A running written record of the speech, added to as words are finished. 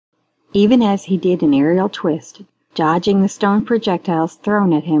Even as he did an aerial twist, dodging the stone projectiles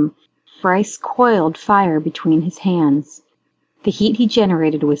thrown at him, Bryce coiled fire between his hands. The heat he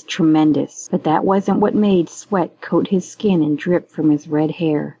generated was tremendous, but that wasn't what made sweat coat his skin and drip from his red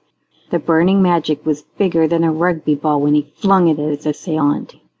hair. The burning magic was bigger than a rugby ball when he flung it at his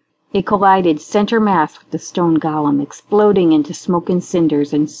assailant. It collided center mass with the stone golem, exploding into smoke and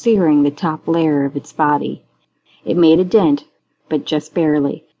cinders and searing the top layer of its body. It made a dent, but just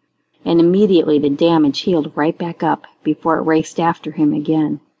barely, and immediately the damage healed right back up before it raced after him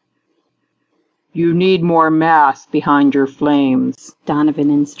again. "You need more mass behind your flames," Donovan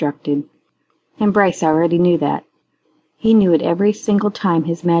instructed. And Bryce already knew that. He knew it every single time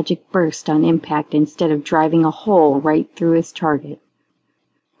his magic burst on impact instead of driving a hole right through his target.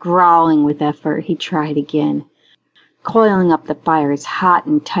 Growling with effort, he tried again, coiling up the fire as hot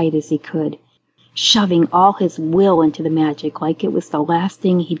and tight as he could, shoving all his will into the magic like it was the last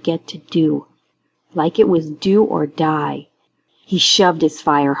thing he'd get to do, like it was do or die. He shoved his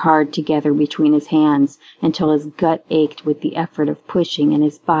fire hard together between his hands until his gut ached with the effort of pushing and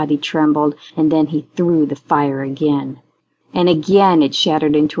his body trembled, and then he threw the fire again. And again it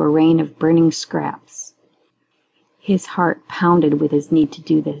shattered into a rain of burning scraps. His heart pounded with his need to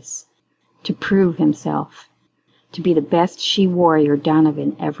do this, to prove himself, to be the best she-warrior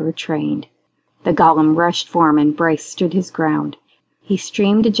Donovan ever trained. The golem rushed for him, and Bryce stood his ground. He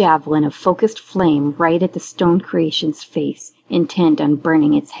streamed a javelin of focused flame right at the stone creation's face, intent on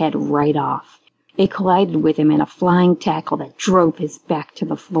burning its head right off. It collided with him in a flying tackle that drove his back to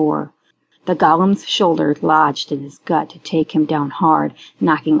the floor. The golem's shoulder lodged in his gut to take him down hard,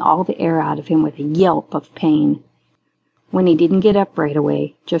 knocking all the air out of him with a yelp of pain. When he didn't get up right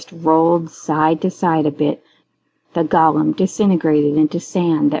away, just rolled side to side a bit, the golem disintegrated into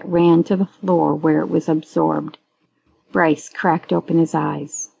sand that ran to the floor where it was absorbed. Bryce cracked open his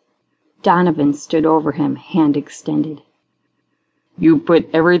eyes. Donovan stood over him, hand extended. "You put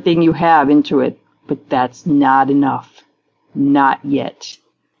everything you have into it, but that's not enough. Not yet."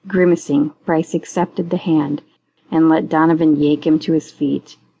 Grimacing, Bryce accepted the hand and let Donovan yank him to his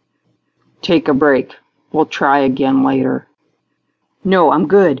feet. "Take a break. We'll try again later." "No, I'm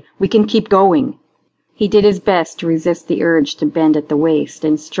good. We can keep going." He did his best to resist the urge to bend at the waist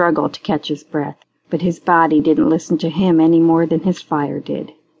and struggle to catch his breath, but his body didn't listen to him any more than his fire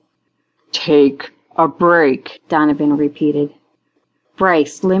did. "Take a break," Donovan repeated.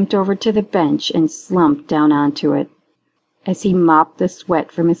 Bryce limped over to the bench and slumped down onto it. As he mopped the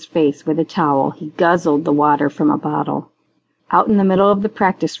sweat from his face with a towel, he guzzled the water from a bottle. Out in the middle of the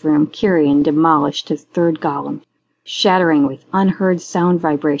practice room, Kyrian demolished his third golem, shattering with unheard sound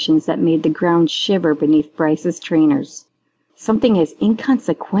vibrations that made the ground shiver beneath Bryce's trainers. Something as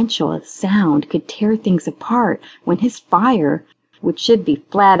inconsequential as sound could tear things apart when his fire, which should be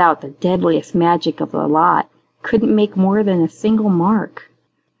flat out the deadliest magic of the lot, couldn't make more than a single mark.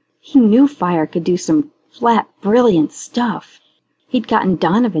 He knew fire could do some flat, brilliant stuff. He'd gotten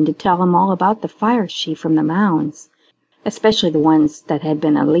Donovan to tell him all about the fire she from the mounds, especially the ones that had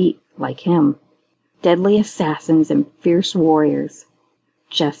been elite like him. Deadly assassins and fierce warriors,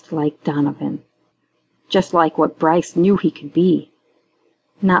 just like Donovan. Just like what Bryce knew he could be.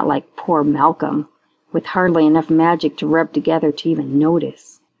 Not like poor Malcolm, with hardly enough magic to rub together to even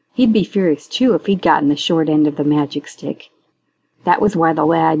notice. He'd be furious too if he'd gotten the short end of the magic stick. That was why the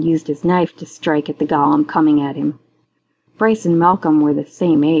lad used his knife to strike at the golem coming at him. Bryce and Malcolm were the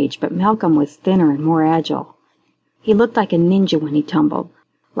same age, but Malcolm was thinner and more agile. He looked like a ninja when he tumbled,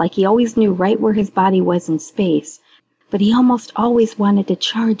 like he always knew right where his body was in space, but he almost always wanted to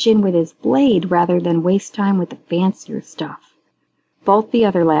charge in with his blade rather than waste time with the fancier stuff. Both the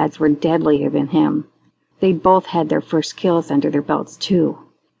other lads were deadlier than him. They'd both had their first kills under their belts too.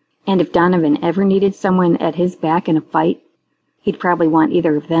 And if Donovan ever needed someone at his back in a fight, he'd probably want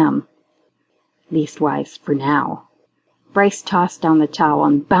either of them. Leastwise, for now. Bryce tossed down the towel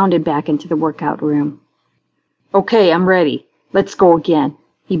and bounded back into the workout room. "Okay, I'm ready. Let's go again."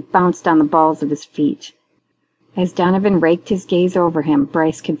 He bounced on the balls of his feet. As Donovan raked his gaze over him,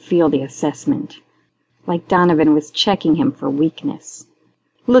 Bryce could feel the assessment. Like Donovan was checking him for weakness,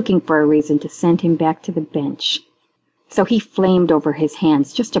 looking for a reason to send him back to the bench. So he flamed over his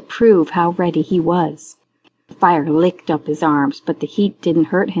hands just to prove how ready he was. The fire licked up his arms, but the heat didn't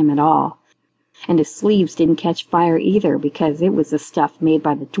hurt him at all. And his sleeves didn't catch fire either because it was the stuff made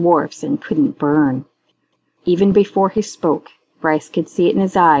by the dwarfs and couldn't burn. Even before he spoke, Bryce could see it in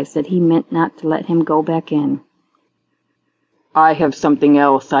his eyes that he meant not to let him go back in. "I have something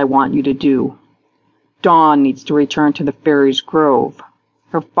else I want you to do. Dawn needs to return to the Fairies' Grove.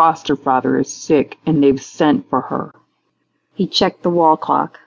 Her foster father is sick, and they've sent for her." He checked the wall clock,